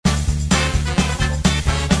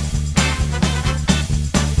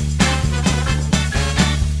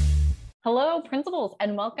Hello, principals,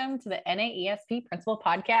 and welcome to the NAESP Principal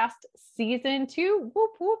Podcast, Season 2.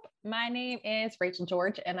 Whoop, whoop. My name is Rachel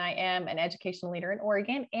George, and I am an educational leader in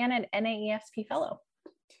Oregon and an NAESP fellow.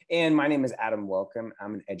 And my name is Adam Welcome.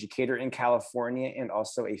 I'm an educator in California and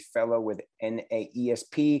also a fellow with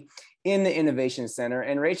NAESP in the Innovation Center.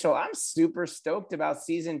 And Rachel, I'm super stoked about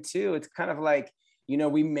Season 2. It's kind of like,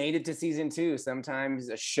 we made it to Season 2. Sometimes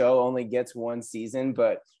a show only gets one season,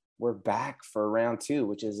 but we're back for round 2,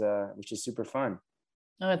 which is super fun.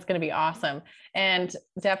 Oh, it's going to be awesome. And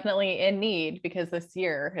definitely in need because this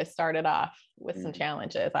year has started off with some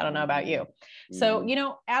challenges. I don't know about you. So,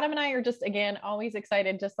 Adam and I are just, again, always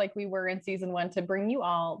excited, just like we were in Season 1, to bring you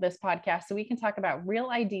all this podcast so we can talk about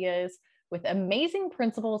real ideas with amazing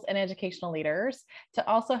principals and educational leaders to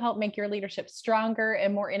also help make your leadership stronger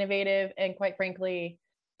and more innovative. And quite frankly,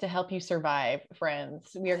 to help you survive,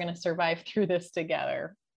 friends. We are going to survive through this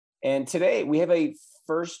together. And today we have a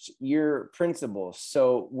first-year principal.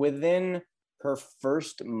 So within her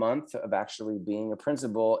first month of actually being a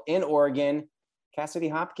principal in Oregon, Cassiday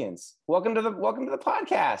Hopkins. Welcome to the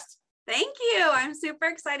podcast. Thank you. I'm super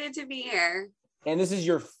excited to be here. And this is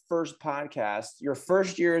your first podcast, your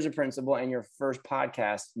first year as a principal, and your first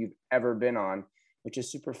podcast you've ever been on, which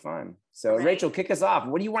is super fun. So right. Rachel, kick us off.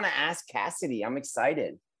 What do you want to ask Cassiday? I'm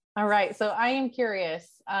excited. All right. So I am curious.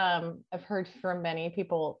 I've heard from many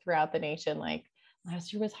people throughout the nation, like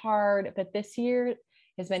last year was hard, but this year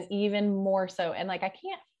has been even more so. And I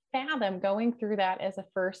can't fathom going through that as a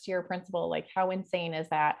first year principal. Like, how insane is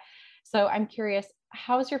that? So I'm curious,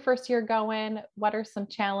 how's your first year going? What are some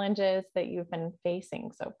challenges that you've been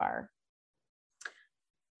facing so far?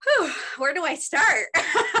 Where do I start?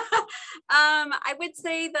 I would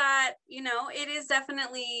say that, it is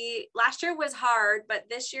definitely, last year was hard, but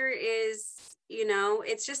this year is,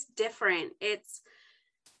 it's just different. It's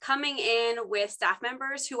coming in with staff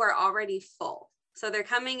members who are already full. So they're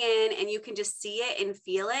coming in and you can just see it and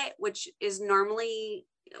feel it, which is normally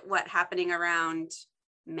happening around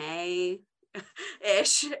May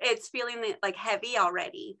ish. It's feeling like heavy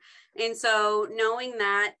already. And so knowing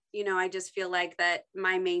that, I just feel like that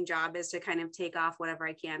my main job is to kind of take off whatever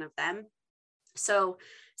I can of them. So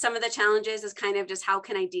some of the challenges is kind of just how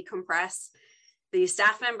can I decompress these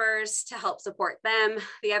staff members to help support them.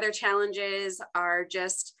 The other challenges are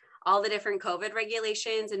just all the different COVID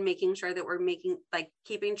regulations and making sure that we're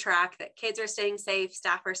keeping track that kids are staying safe,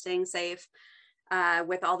 staff are staying safe,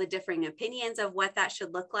 with all the differing opinions of what that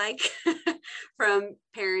should look like from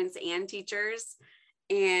parents and teachers.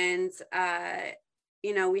 And,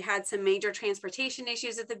 we had some major transportation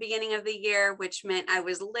issues at the beginning of the year, which meant I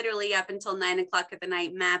was literally up until 9:00 at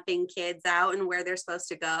night mapping kids out and where they're supposed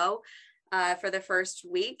to go for the first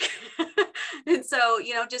week. And so,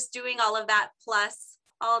 just doing all of that plus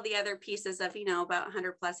all the other pieces of, about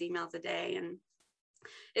 100 plus emails a day. And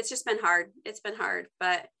it's just been hard. It's been hard,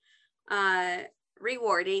 but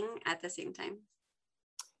rewarding at the same time.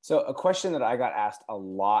 So a question that I got asked a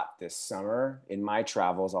lot this summer in my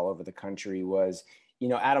travels all over the country was,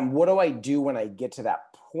 Adam, what do I do when I get to that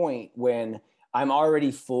point when I'm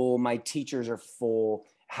already full, my teachers are full?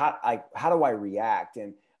 How do I react?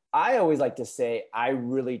 And I always like to say, I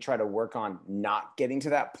really try to work on not getting to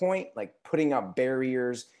that point, like putting up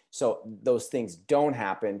barriers so those things don't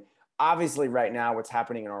happen. Obviously, right now, what's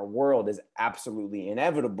happening in our world is absolutely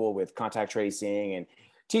inevitable with contact tracing and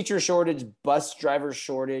teacher shortage, bus driver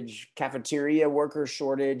shortage, cafeteria worker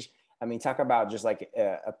shortage. I mean, talk about just like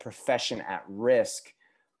a profession at risk.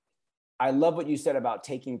 I love what you said about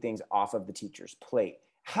taking things off of the teacher's plate.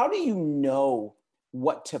 How do you know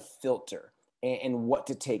what to filter and what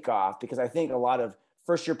to take off? Because I think a lot of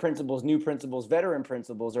first-year principals, new principals, veteran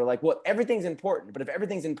principals are like, well, everything's important. But if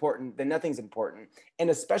everything's important, then nothing's important. And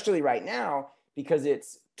especially right now, because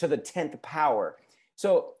it's to the 10th power.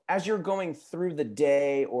 So as you're going through the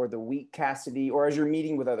day or the week, Cassiday, or as you're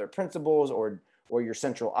meeting with other principals or your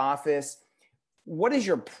central office, what is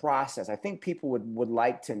your process? I think people would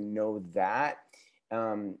like to know that.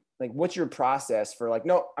 What's your process for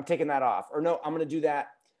no, I'm taking that off, or no, I'm going to do that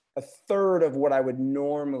a third of what I would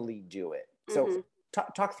normally do it. So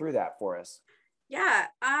talk through that for us. Yeah,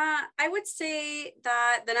 I would say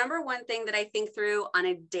that the number one thing that I think through on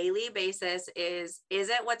a daily basis is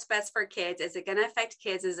it what's best for kids? Is it going to affect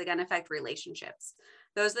kids? Is it going to affect relationships?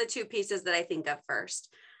 Those are the two pieces that I think of first.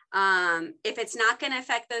 If it's not going to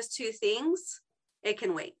affect those two things, it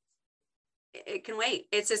can wait. It can wait.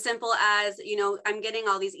 It's as simple as, I'm getting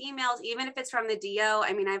all these emails, even if it's from the DO.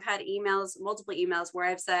 I mean, I've had multiple emails where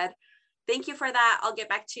I've said, thank you for that. I'll get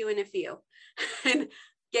back to you in a few. And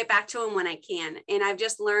get back to them when I can. And I've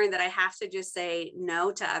just learned that I have to just say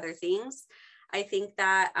no to other things. I think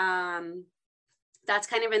that that's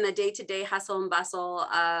kind of in the day-to-day hustle and bustle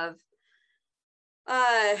of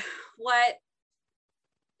what,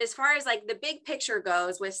 as far as like the big picture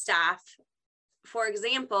goes with staff, for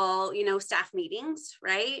example, staff meetings,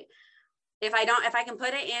 right? If I can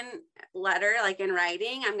put it in letter, like in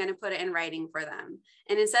writing, I'm going to put it in writing for them.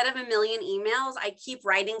 And instead of a million emails, I keep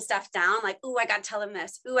writing stuff down like, oh, I got to tell them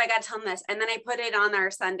this. Oh, I got to tell them this. And then I put it on our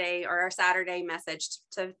Sunday or our Saturday message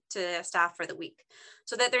to staff for the week,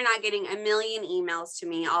 so that they're not getting a million emails to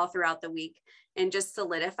me all throughout the week, and just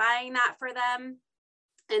solidifying that for them.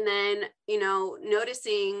 And then,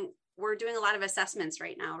 noticing we're doing a lot of assessments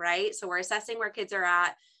right now, right? So we're assessing where kids are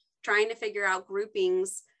at, trying to figure out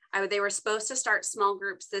groupings. They were supposed to start small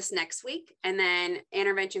groups this next week, and then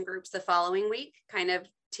intervention groups the following week, kind of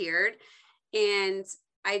tiered. And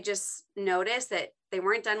I just noticed that they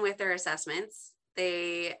weren't done with their assessments.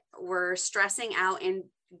 They were stressing out and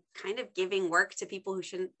kind of giving work to people who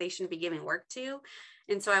shouldn't be giving work to.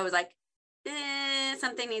 And so I was like,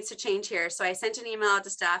 something needs to change here. So I sent an email out to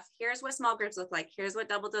staff. Here's what small groups look like. Here's what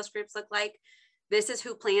double dose groups look like. This is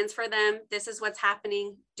who plans for them. This is what's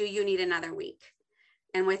happening. Do you need another week?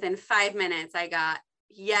 And within 5 minutes, I got,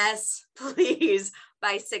 yes, please,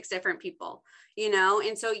 by 6 different people,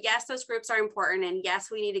 And so, yes, those groups are important. And yes,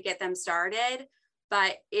 we need to get them started.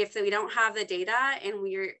 But if we don't have the data and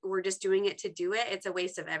we're just doing it to do it, it's a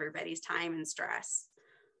waste of everybody's time and stress.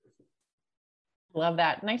 Love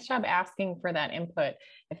that. Nice job asking for that input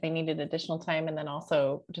if they needed additional time, and then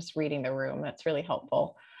also just reading the room. That's really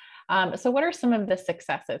helpful. So what are some of the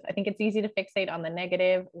successes? I think it's easy to fixate on the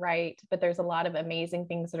negative, right? But there's a lot of amazing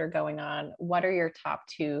things that are going on. What are your top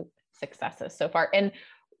 2 successes so far? And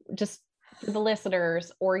just for the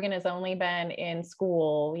listeners, Oregon has only been in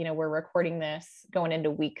school, we're recording this going into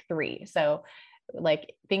week 3. So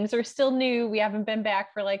like things are still new. We haven't been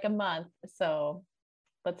back for like a month. So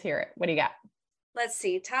let's hear it. What do you got? Let's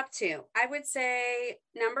see, top 2. I would say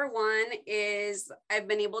number 1 is I've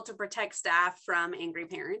been able to protect staff from angry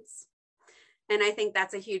parents. And I think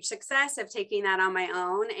that's a huge success of taking that on my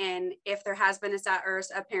own. And if there has been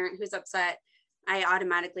a parent who's upset, I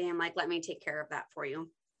automatically am like, let me take care of that for you,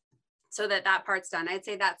 so that part's done. I'd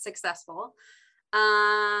say that's successful.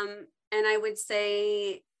 And I would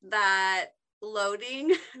say that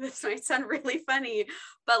loading, this might sound really funny,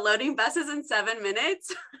 but loading buses in 7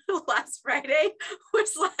 minutes last Friday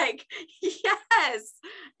was like, yes,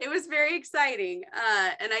 it was very exciting.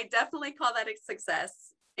 And I definitely call that a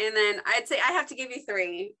success. And then I'd say I have to give you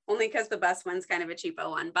 3, only because the bus one's kind of a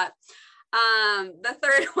cheapo one. But the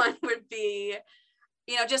third one would be,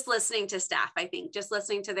 just listening to staff. I think just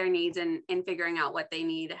listening to their needs and figuring out what they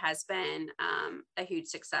need has been a huge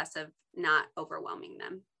success of not overwhelming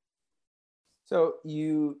them. So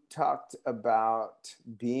you talked about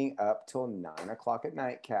being up till 9 o'clock at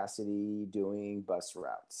night, Cassidy, doing bus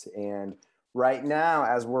routes. And right now,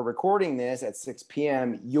 as we're recording this at 6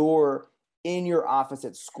 p.m., you're in your office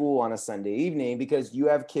at school on a Sunday evening because you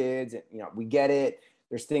have kids. And, we get it.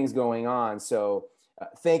 There's things going on. So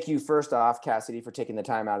thank you, first off, Cassidy, for taking the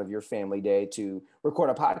time out of your family day to record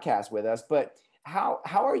a podcast with us. But how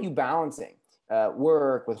are you balancing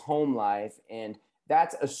work with home life? And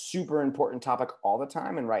that's a super important topic all the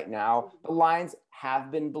time. And right now, the lines have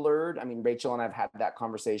been blurred. I mean, Rachel and I've had that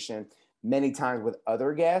conversation many times with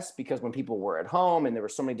other guests because when people were at home and there were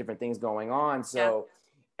so many different things going on. So,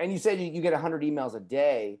 and you said you get 100 emails a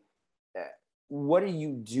day. What are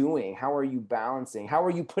you doing? How are you balancing? How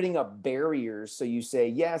are you putting up barriers? So you say,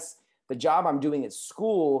 yes, the job I'm doing at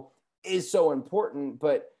school is so important,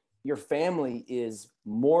 but your family is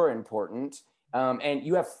more important. And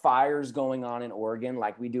you have fires going on in Oregon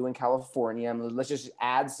like we do in California. I mean, let's just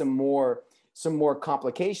add some more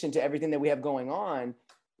complication to everything that we have going on.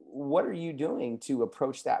 What are you doing to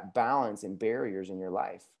approach that balance and barriers in your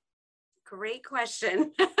life? Great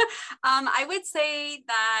question. I would say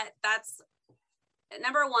that's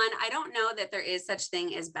number 1. I don't know that there is such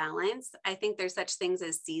thing as balance. I think there's such things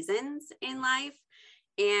as seasons in life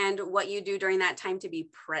and what you do during that time to be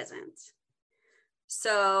present.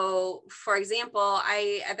 So, for example,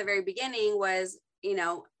 I, at the very beginning was,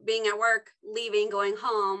 being at work, leaving, going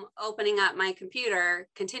home, opening up my computer,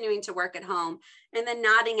 continuing to work at home, and then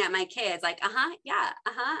nodding at my kids like, yeah,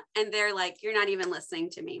 and they're like, you're not even listening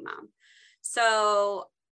to me, Mom. So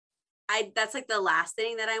that's like the last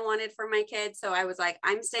thing that I wanted for my kids. So I was like,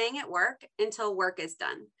 I'm staying at work until work is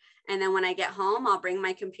done. And then when I get home, I'll bring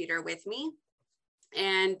my computer with me.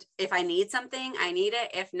 And if I need something, I need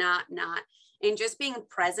it. If not, not. And just being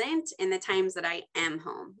present in the times that I am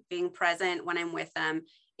home, being present when I'm with them.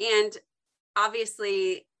 And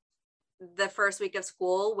obviously the first week of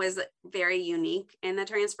school was very unique in the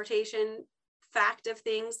transportation fact of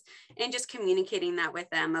things, and just communicating that with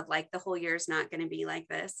them of like, the whole year is not going to be like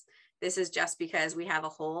this. This is just because we have a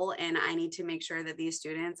hole, and I need to make sure that these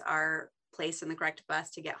students are placed in the correct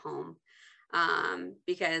bus to get home.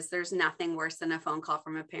 Because there's nothing worse than a phone call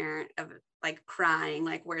from a parent of like crying,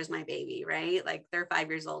 like, where's my baby, right? Like they're 5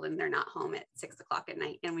 years old and they're not home at 6 o'clock at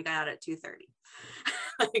night and we got out at 2:30.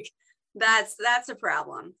 Like that's a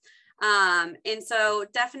problem. And so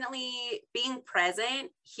definitely being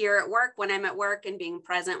present here at work when I'm at work and being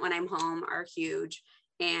present when I'm home are huge.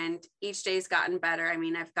 And each day's gotten better. I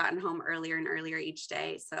mean, I've gotten home earlier and earlier each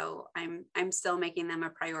day. So I'm still making them a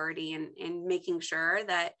priority and making sure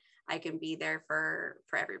that I can be there for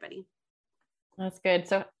everybody. That's good.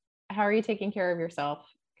 So how are you taking care of yourself?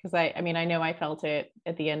 Because I mean, I know I felt it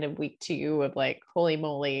at the end of week 2 of like, holy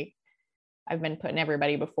moly, I've been putting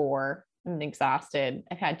everybody before. I'm exhausted.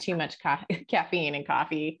 I've had too much caffeine and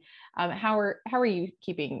coffee. How are you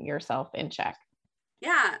keeping yourself in check?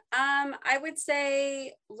 Yeah, I would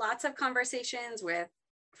say lots of conversations with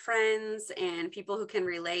friends and people who can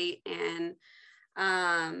relate. And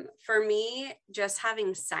for me, just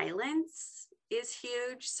having silence is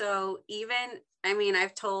huge. So I mean,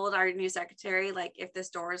 I've told our new secretary, like, if this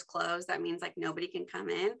door is closed, that means like nobody can come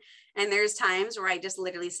in. And there's times where I just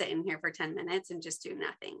literally sit in here for 10 minutes and just do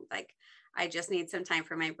nothing. Like, I just need some time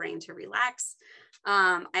for my brain to relax.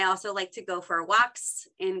 I also like to go for walks,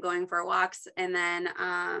 and going for walks. And then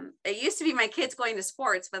it used to be my kids going to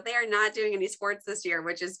sports, but they are not doing any sports this year,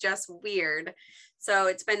 which is just weird. So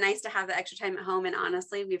it's been nice to have the extra time at home. And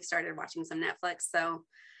honestly, we've started watching some Netflix. So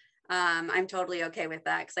I'm totally okay with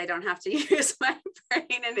that because I don't have to use my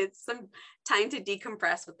brain, and it's some time to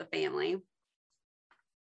decompress with the family.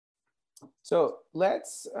 So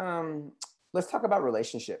let's talk about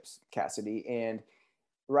relationships, Cassidy. And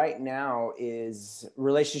right now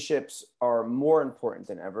relationships are more important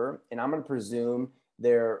than ever. And I'm going to presume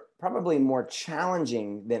they're probably more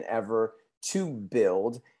challenging than ever to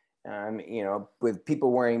build. With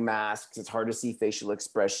people wearing masks, it's hard to see facial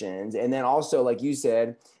expressions. And then also, like you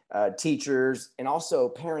said, teachers and also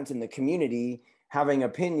parents in the community having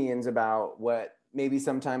opinions about what maybe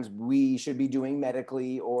sometimes we should be doing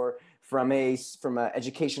medically or from an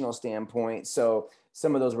educational standpoint. So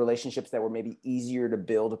some of those relationships that were maybe easier to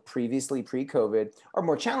build previously pre-COVID are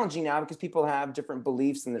more challenging now because people have different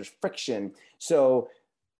beliefs and there's friction. So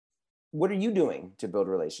what are you doing to build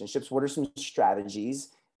relationships? What are some strategies?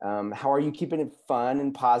 How are you keeping it fun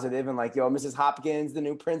and positive and like, yo, Mrs. Hopkins, the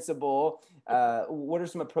new principal? What are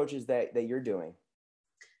some approaches that you're doing?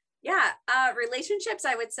 Yeah, relationships,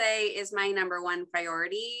 I would say, is my number one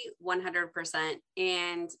priority, 100%.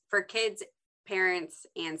 And for kids, parents,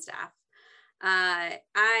 and staff,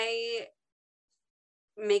 I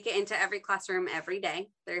make it into every classroom every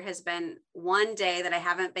day. There has been one day that I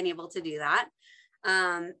haven't been able to do that.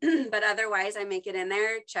 But otherwise, I make it in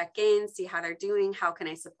there, check in, see how they're doing, how can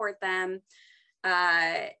I support them.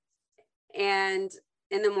 And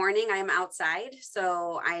in the morning, I'm outside.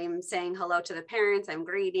 So I'm saying hello to the parents. I'm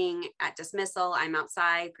greeting at dismissal. I'm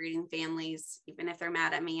outside greeting families. Even if they're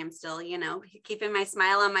mad at me, I'm still, keeping my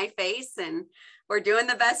smile on my face, and we're doing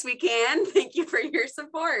the best we can. Thank you for your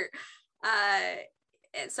support.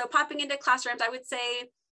 So popping into classrooms, I would say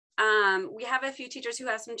we have a few teachers who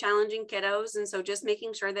have some challenging kiddos. And so just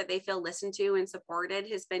making sure that they feel listened to and supported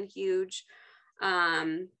has been huge.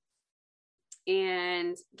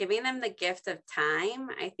 And giving them the gift of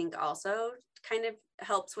time, I think also kind of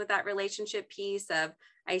helps with that relationship piece of,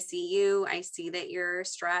 I see you, I see that you're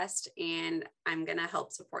stressed, and I'm going to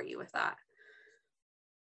help support you with that.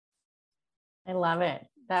 I love it.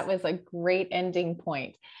 That was a great ending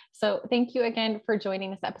point. So thank you again for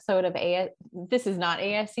joining this episode of this is not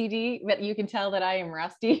ASCD, but you can tell that I am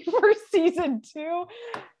rusty for season 2.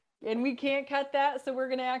 And we can't cut that, so we're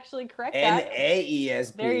going to actually correct that.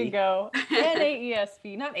 NAESP. There you go.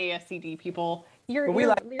 NAESP, not ASCD, people. You're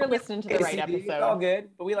listening to the right episode. It's all good,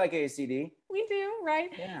 but we like ASCD. We do,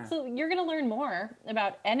 right? Yeah. So you're going to learn more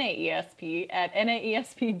about NAESP at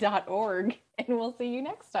naesp.org, and we'll see you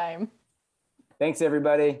next time. Thanks,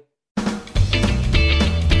 everybody.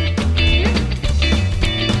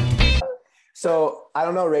 So I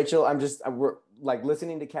don't know, Rachel, we're like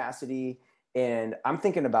listening to Cassidy, and I'm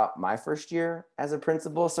thinking about my first year as a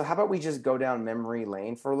principal. So how about we just go down memory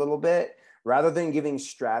lane for a little bit rather than giving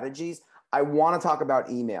strategies? I want to talk about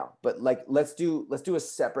email, but like, let's do a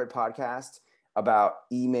separate podcast about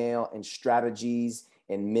email and strategies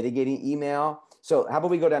and mitigating email. So how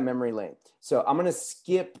about we go down memory lane? So I'm going to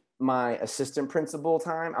skip my assistant principal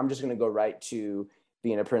time. I'm just going to go right to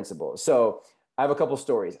being a principal. So I have a couple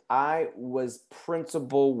stories. I was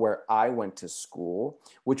principal where I went to school,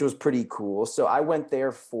 which was pretty cool. So I went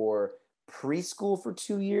there for preschool for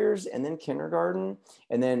 2 years and then kindergarten.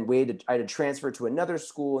 And then I had to transfer to another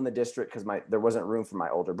school in the district because there wasn't room for my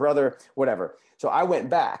older brother, whatever. So I went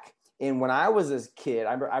back. And when I was a kid,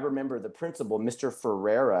 I remember the principal, Mr.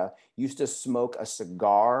 Ferreira, used to smoke a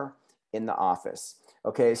cigar in the office.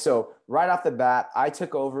 Okay, so right off the bat, I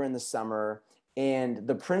took over in the summer, and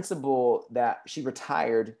the principal that she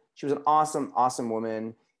retired, she was an awesome, awesome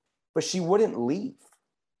woman, but she wouldn't leave.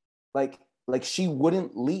 Like she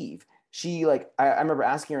wouldn't leave. She I remember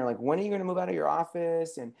asking her, like, when are you going to move out of your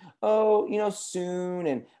office? And, oh, soon.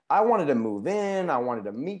 And I wanted to move in. I wanted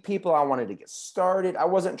to meet people. I wanted to get started. I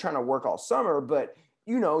wasn't trying to work all summer, but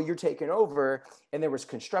you're taking over, and there was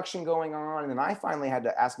construction going on. And then I finally had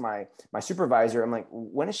to ask my supervisor. I'm like,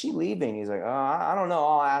 when is she leaving? He's like, oh, I don't know.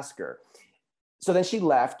 I'll ask her. So then she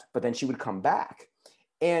left, but then she would come back.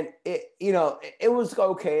 And it was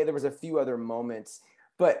okay. There was a few other moments,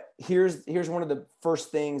 but here's one of the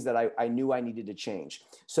first things that I knew I needed to change.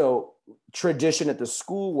 So tradition at the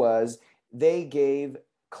school was they gave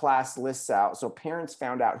class lists out. So parents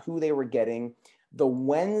found out who they were getting the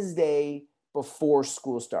Wednesday before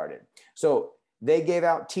school started. So they gave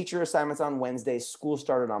out teacher assignments on Wednesday. School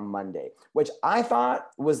started on Monday, which I thought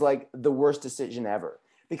was like the worst decision ever.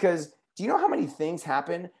 Because do you know how many things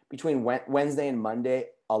happen between Wednesday and Monday?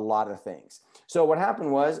 A lot of things. So what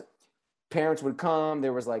happened was parents would come.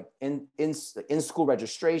 There was like in school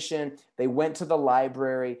registration. They went to the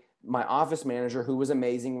library. My office manager, who was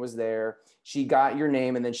amazing, was there. She got your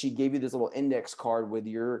name, and then she gave you this little index card with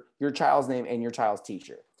your child's name and your child's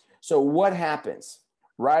teacher. So what happens?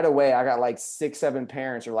 Right away, I got like 6, 7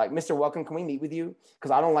 parents are like, Mr. Welcome, can we meet with you?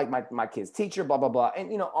 Because I don't like my kid's teacher, blah, blah, blah.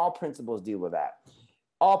 And, all principals deal with that.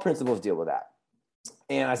 All principals deal with that.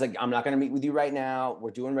 And I was like, I'm not going to meet with you right now.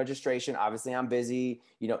 We're doing registration. Obviously, I'm busy.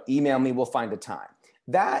 Email me. We'll find a time.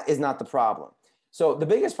 That is not the problem. So the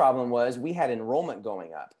biggest problem was we had enrollment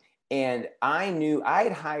going up. And I knew I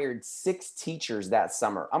had hired 6 teachers that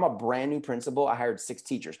summer. I'm a brand new principal. I hired 6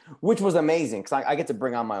 teachers, which was amazing because I get to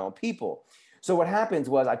bring on my own people. So what happens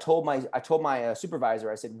was I told my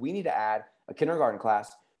supervisor, I said, we need to add a kindergarten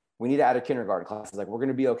class. We need to add a kindergarten class. It's like, we're going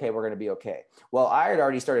to be okay. We're going to be okay. Well, I had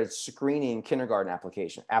already started screening kindergarten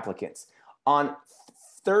applicants. On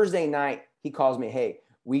Thursday night, he calls me, hey,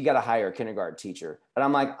 we got to hire a kindergarten teacher. And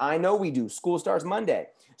I'm like, I know we do. School starts Monday.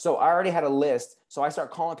 So I already had a list. So I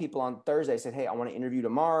start calling people on Thursday. I said, hey, I want to interview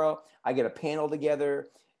tomorrow. I get a panel together.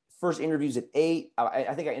 First interview's at 8.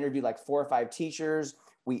 I think I interviewed like 4 or 5 teachers.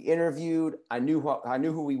 We interviewed. I knew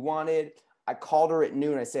who we wanted. I called her at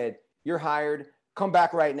noon. I said, you're hired. Come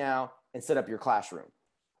back right now and set up your classroom.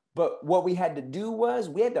 But what we had to do was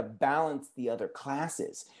we had to balance the other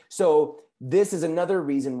classes. So this is another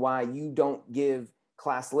reason why you don't give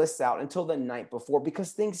class lists out until the night before,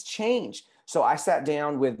 because things change. So I sat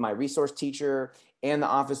down with my resource teacher and the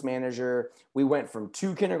office manager. We went from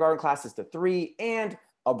 2 kindergarten classes to 3 and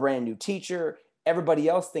a brand new teacher. Everybody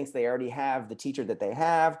else thinks they already have the teacher that they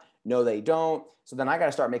have. No, they don't. So then I got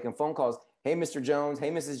to start making phone calls. Hey, Mr. Jones. Hey,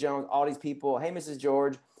 Mrs. Jones. All these people. Hey, Mrs.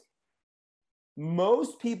 George.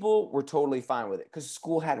 Most people were totally fine with it because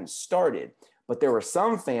school hadn't started. But there were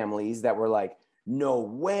some families that were like, no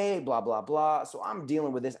way, blah, blah, blah. So I'm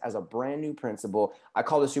dealing with this as a brand new principal. I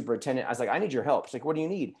called the superintendent. I was like, I need your help. She's like, what do you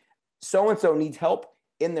need? So-and-so needs help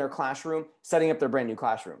in their classroom, setting up their brand new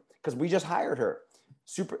classroom because we just hired her.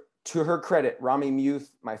 To her credit, Rami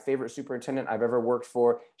Muth, my favorite superintendent I've ever worked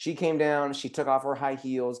for, she came down, she took off her high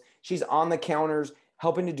heels. She's on the counters,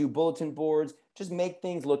 helping to do bulletin boards, just make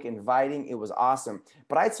things look inviting. It was awesome.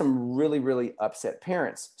 But I had some really, really upset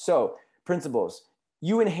parents. So principals,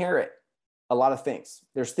 you inherit a lot of things.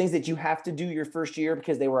 There's things that you have to do your first year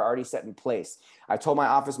because they were already set in place. I told my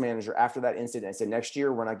office manager after that incident, I said, next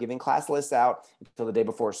year, we're not giving class lists out until the day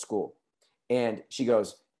before school. And she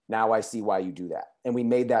goes, now I see why you do that. And we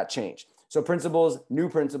made that change. So principals, new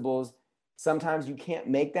principals, sometimes you can't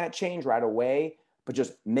make that change right away, but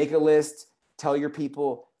just make a list, tell your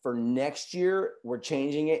people for next year, we're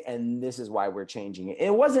changing it. And this is why we're changing it. And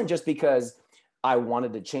it wasn't just because I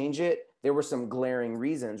wanted to change it. There were some glaring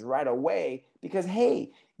reasons right away because,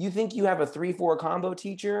 hey, you think you have a 3-4 combo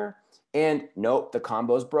teacher and nope, the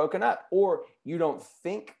combo's broken up. Or you don't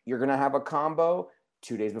think you're going to have a combo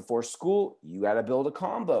 2 days before school, you got to build a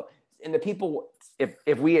combo. And the people,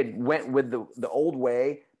 if we had went with the old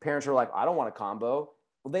way, parents are like, I don't want a combo.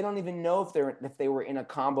 Well, they don't even know if they were in a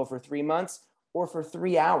combo for 3 months or for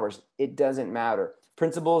 3 hours. It doesn't matter.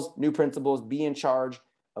 Principals, new principals, be in charge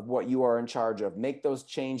of what you are in charge of. Make those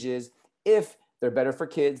changes. If They're better for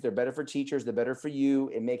kids. They're better for teachers. They're better for you.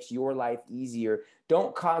 It makes your life easier.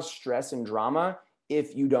 Don't cause stress and drama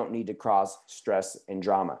if you don't need to cause stress and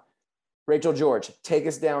drama. Rachel George, take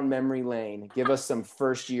us down memory lane. Give us some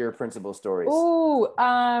first year principal stories. Ooh,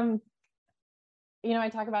 I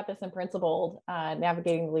talk about this in Principled,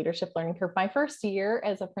 navigating the leadership learning curve. My first year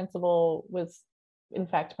as a principal was, in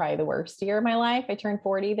fact, probably the worst year of my life. I turned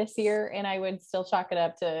 40 this year, and I would still chalk it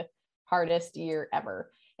up to hardest year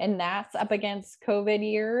ever. And that's up against COVID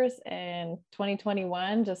years and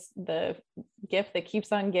 2021, just the gift that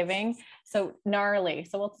keeps on giving. So gnarly.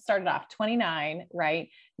 So we'll start it off. 29, right?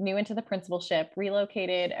 New into the principalship,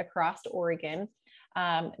 relocated across to Oregon,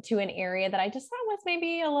 to an area that I just thought was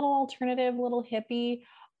maybe a little alternative, a little hippie.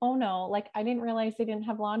 Oh no, like I didn't realize they didn't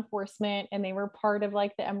have law enforcement, and they were part of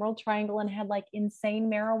like the Emerald Triangle and had like insane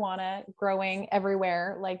marijuana growing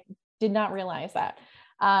everywhere. Like did not realize that.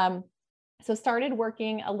 So started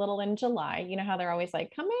working a little in July. You know how they're always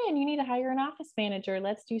like, come in, you need to hire an office manager.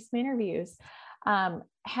 Let's do some interviews.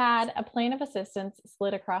 Had a plan of assistance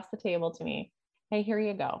slid across the table to me. Hey, here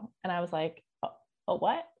you go. And I was like, oh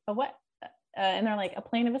what? A what? And they're like, a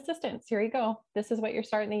plan of assistance. Here you go. This is what you're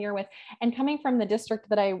starting the year with. And coming from the district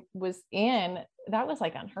that I was in, that was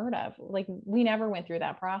like unheard of. Like we never went through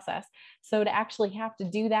that process. So to actually have to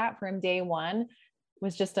do that from day one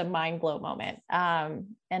was just a mind blow moment.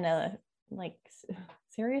 Like,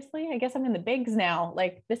 seriously, I guess I'm in the bigs now.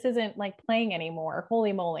 Like, this isn't like playing anymore.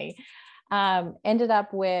 Holy moly. Ended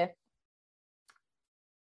up with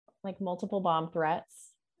like multiple bomb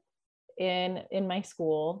threats in my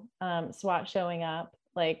school, SWAT showing up.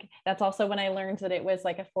 Like, that's also when I learned that it was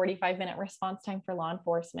like a 45-minute response time for law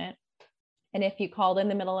enforcement. And if you called in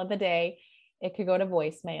the middle of the day, it could go to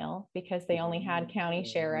voicemail because they only had county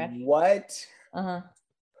sheriff. What?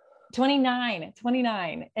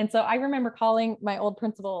 29. And so I remember calling my old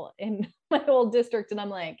principal in my old district, and I'm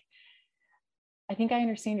like, I think I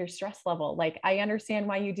understand your stress level. Like, I understand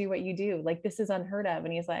why you do what you do. Like, this is unheard of.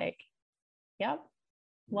 And he's like, yep.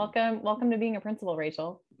 Welcome to being a principal,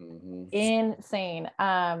 Rachel. Mm-hmm. Insane.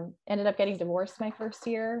 Ended up getting divorced my first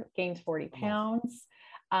year, gained 40 pounds,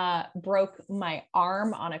 broke my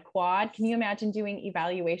arm on a quad. Can you imagine doing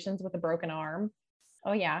evaluations with a broken arm?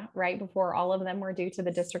 Oh yeah. Right before all of them were due to the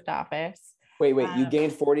district office. Wait, you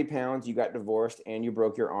gained 40 pounds, you got divorced, and you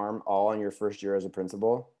broke your arm all in your first year as a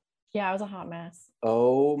principal? Yeah, I was a hot mess.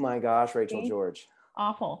 Oh my gosh, Rachel George.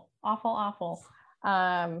 Awful.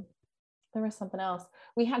 There was something else.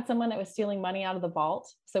 We had someone that was stealing money out of the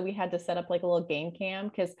vault. So we had to set up like a little game cam,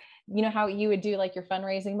 because you know how you would do like your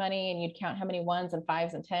fundraising money and you'd count how many ones and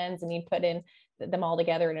fives and tens, and you'd put in them all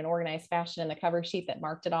together in an organized fashion in the cover sheet that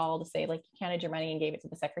marked it all to say like you counted your money and gave it to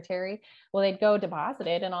the secretary. Well, they'd go deposit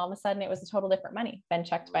it, and all of a sudden it was a total different money. Been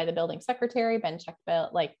checked by the building secretary, been checked by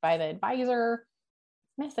the advisor,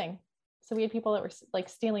 missing. So we had people that were like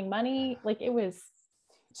stealing money. Like it was.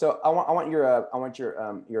 So I want to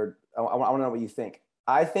know what you think.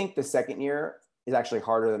 I think the second year is actually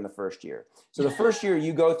harder than the first year. So the first year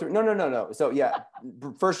you go through, no. So yeah,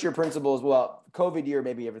 first year principals, well, COVID year,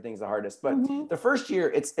 maybe everything's the hardest, but the first year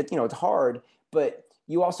it's hard, but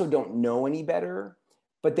you also don't know any better.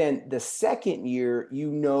 But then the second year, you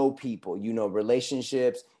know people, you know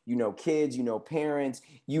relationships, you know kids, you know parents,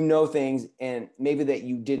 you know things, and maybe that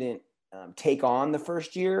you didn't take on the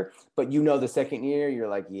first year, but you know the second year, you're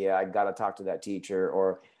like, yeah, I got to talk to that teacher,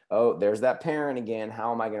 or oh, there's that parent again.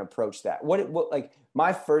 How am I going to approach that? What like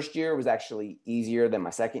my first year was actually easier than my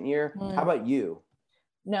second year. How about you?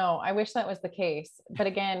 No, I wish that was the case. But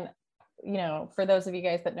again, for those of you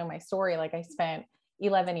guys that know my story, like I spent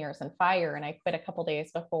 11 years in fire, and I quit a couple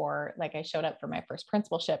days before like I showed up for my first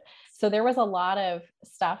principalship. So there was a lot of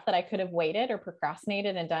stuff that I could have waited or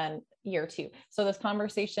procrastinated and done year two. So those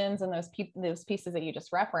conversations and those pieces that you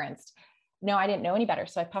just referenced, no, I didn't know any better.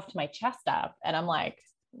 So I puffed my chest up and I'm like,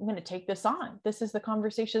 I'm going to take this on. This is the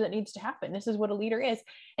conversation that needs to happen. This is what a leader is.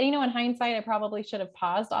 And, in hindsight, I probably should have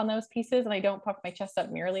paused on those pieces, and I don't puff my chest up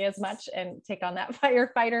nearly as much and take on that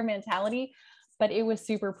firefighter mentality, but it was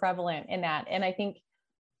super prevalent in that. And I think,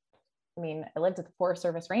 I lived at the Forest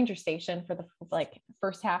Service Ranger Station for the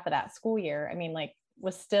first half of that school year.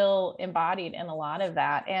 Was still embodied in a lot of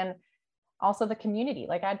that. And also the community,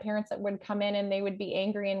 like I had parents that would come in and they would be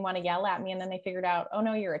angry and want to yell at me. And then they figured out, oh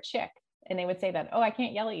no, you're a chick. And they would say that, oh, I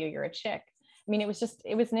can't yell at you, you're a chick. It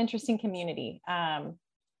was an interesting community. I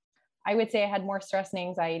would say I had more stress and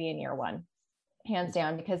anxiety in year one, hands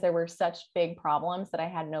down, because there were such big problems that I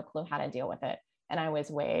had no clue how to deal with it. And I was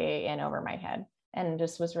way in over my head, and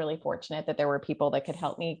just was really fortunate that there were people that could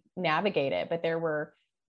help me navigate it. But there were,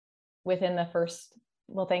 within the first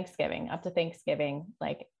well, Thanksgiving, up to Thanksgiving,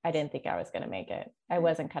 like I didn't think I was going to make it. I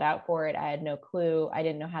wasn't cut out for it. I had no clue. I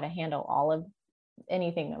didn't know how to handle all of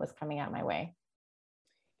anything that was coming out my way.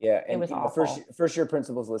 Yeah, It and was awful. first year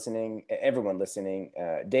principals listening, everyone listening,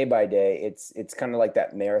 day by day, it's kind of like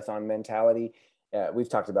that marathon mentality. We've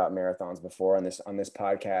talked about marathons before on this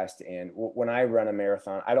podcast, and when I run a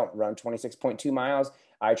marathon, I don't run 26.2 miles.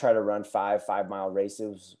 I try to run 5 mile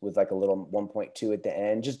races with like a little 1.2 at the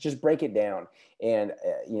end. Just break it down, and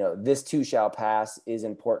this too shall pass is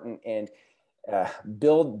important, and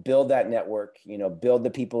build that network. Build the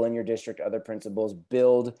people in your district, other principals,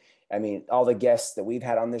 all the guests that we've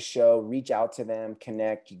had on this show, reach out to them,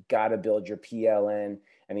 connect. You got to build your PLN.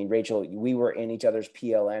 Rachel, we were in each other's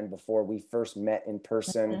PLN before we first met in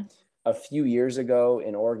person a few years ago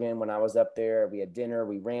in Oregon. When I was up there, we had dinner,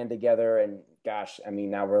 we ran together, and gosh,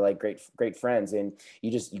 now we're like great friends. And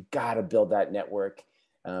you got to build that network.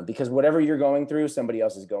 Because whatever you're going through, somebody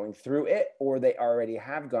else is going through it, or they already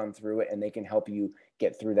have gone through it, and they can help you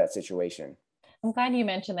get through that situation. I'm glad you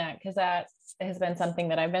mentioned that, because that has been something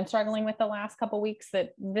that I've been struggling with the last couple of weeks,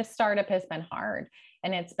 that this startup has been hard,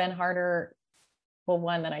 and it's been harder. Well,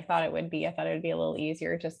 one than I thought it would be. I thought it would be a little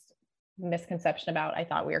easier, just misconception about, I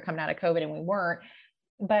thought we were coming out of COVID and we weren't,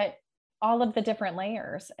 but all of the different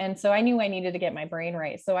layers. And so I knew I needed to get my brain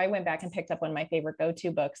right. So I went back and picked up one of my favorite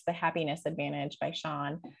go-to books, The Happiness Advantage by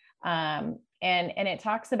Sean. And it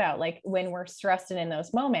talks about, like, when we're stressed and in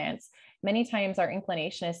those moments, many times our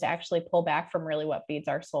inclination is to actually pull back from really what feeds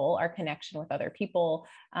our soul, our connection with other people,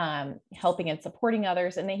 helping and supporting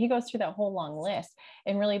others. And then he goes through that whole long list.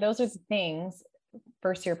 And really, those are the things,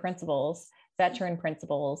 first year principals, veteran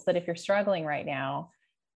principals, that if you're struggling right now,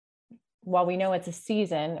 while we know it's a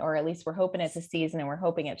season, or at least we're hoping it's a season and we're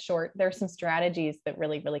hoping it's short, there's some strategies that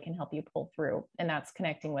really, really can help you pull through. And that's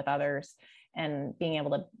connecting with others and being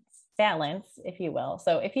able to balance, if you will.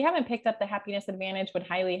 So if you haven't picked up The Happiness Advantage, would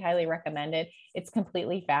highly, highly recommend it. It's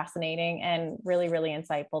completely fascinating and really, really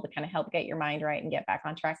insightful to kind of help get your mind right and get back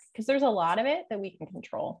on track, because there's a lot of it that we can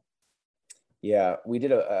control. Yeah, we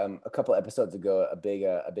did a couple episodes ago, a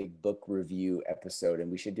big book review episode,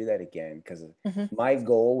 and we should do that again, because my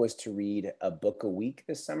goal was to read a book a week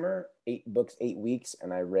this summer, 8 books, 8 weeks,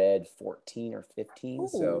 and I read 14 or 15. Ooh.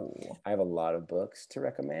 So I have a lot of books to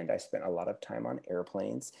recommend. I spent a lot of time on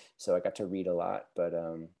airplanes, so I got to read a lot, but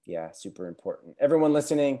yeah, super important. Everyone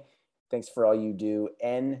listening, thanks for all you do.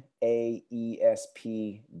 NAESP.org.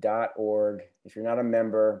 If you're not a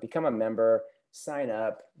member, become a member. Sign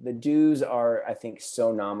up. The dues are, I think,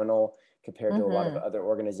 so nominal compared to a lot of other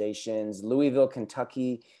organizations. Louisville,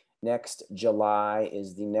 Kentucky, next July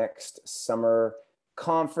is the next summer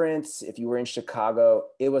conference. If you were in Chicago,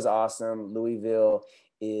 it was awesome. Louisville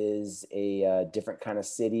is a different kind of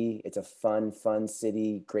city. It's a fun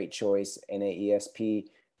city. Great choice, NAESP.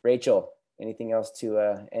 Rachel, anything else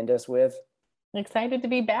to end us with? Excited to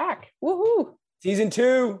be back. Woohoo! Season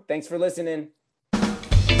 2. Thanks for listening.